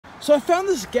So I found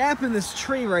this gap in this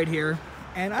tree right here,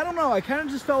 and I don't know, I kind of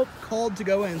just felt called to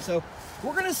go in. So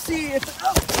we're gonna see if,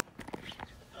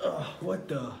 what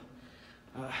the,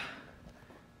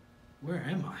 where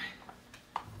am I?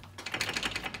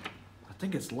 I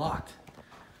think it's locked.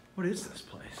 What is this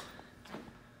place?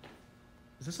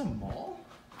 Is this a mall?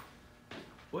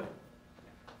 What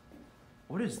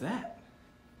is that?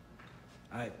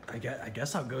 I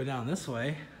guess I'll go down this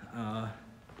way.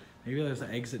 Maybe there's an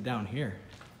exit down here.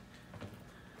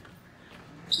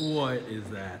 What is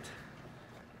that?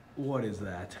 What is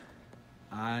that?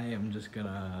 I am just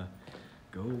gonna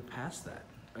go past that.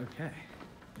 Okay.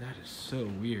 That is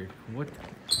so weird. What the?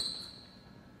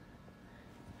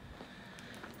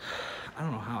 I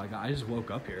don't know how I just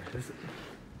woke up here.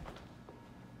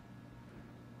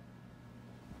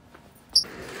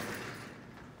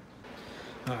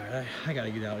 Alright, I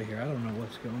gotta get out of here. I don't know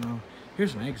what's going on.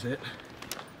 Here's an exit.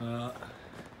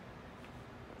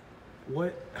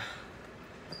 What?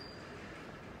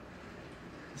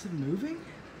 Is it moving?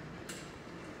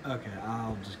 Okay,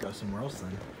 I'll just go somewhere else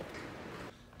then.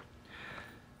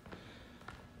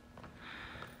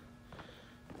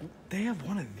 They have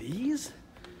one of these?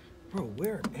 Bro,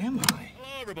 where am I?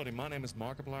 Hello everybody, my name is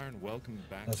Markiplier and welcome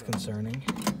back. That's concerning.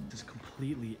 It's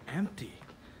completely empty.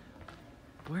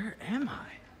 Where am I?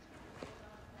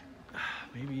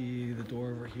 Maybe the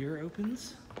door over here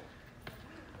opens?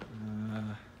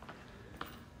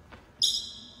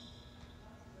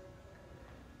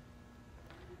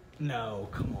 No,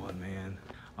 come on, man.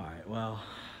 All right, well,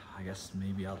 I guess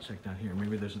maybe I'll check down here.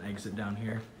 Maybe there's an exit down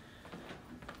here.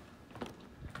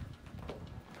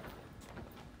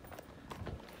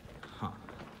 Huh.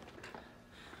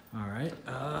 All right,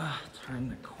 turn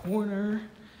the corner.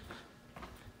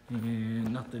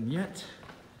 And nothing yet.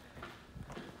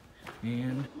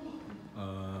 And,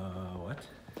 what?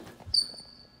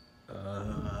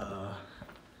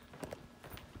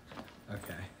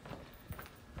 Okay.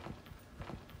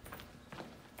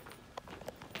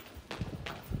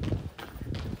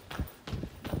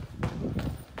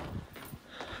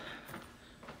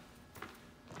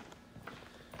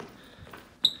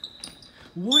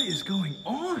 What is going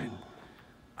on?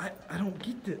 I don't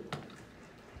get the,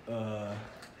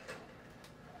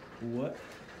 what?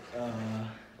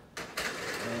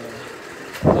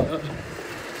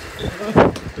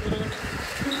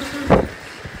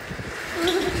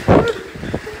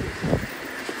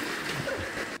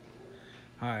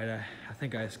 Alright, I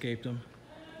think I escaped him.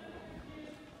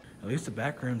 At least the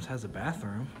back rooms has a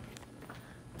bathroom.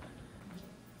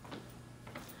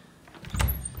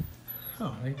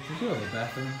 Oh, they do have a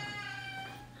bathroom.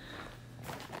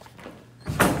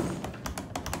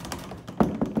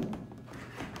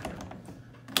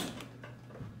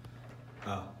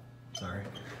 Oh, sorry.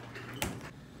 I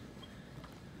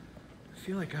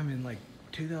feel like I'm in like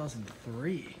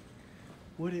 2003.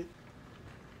 Would it?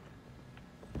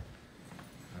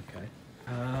 Okay.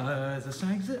 Is this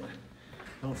an exit? I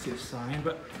don't see a sign,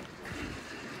 but.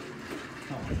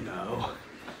 Oh no.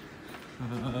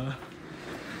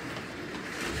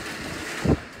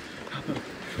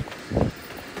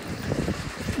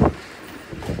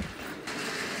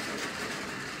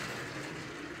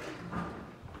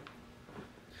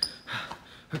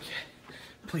 Okay,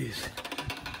 please.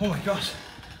 Oh my gosh.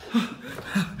 I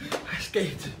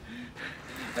escaped.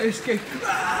 I escaped.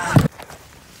 Ah!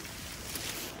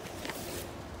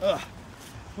 Ugh.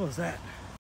 What was that?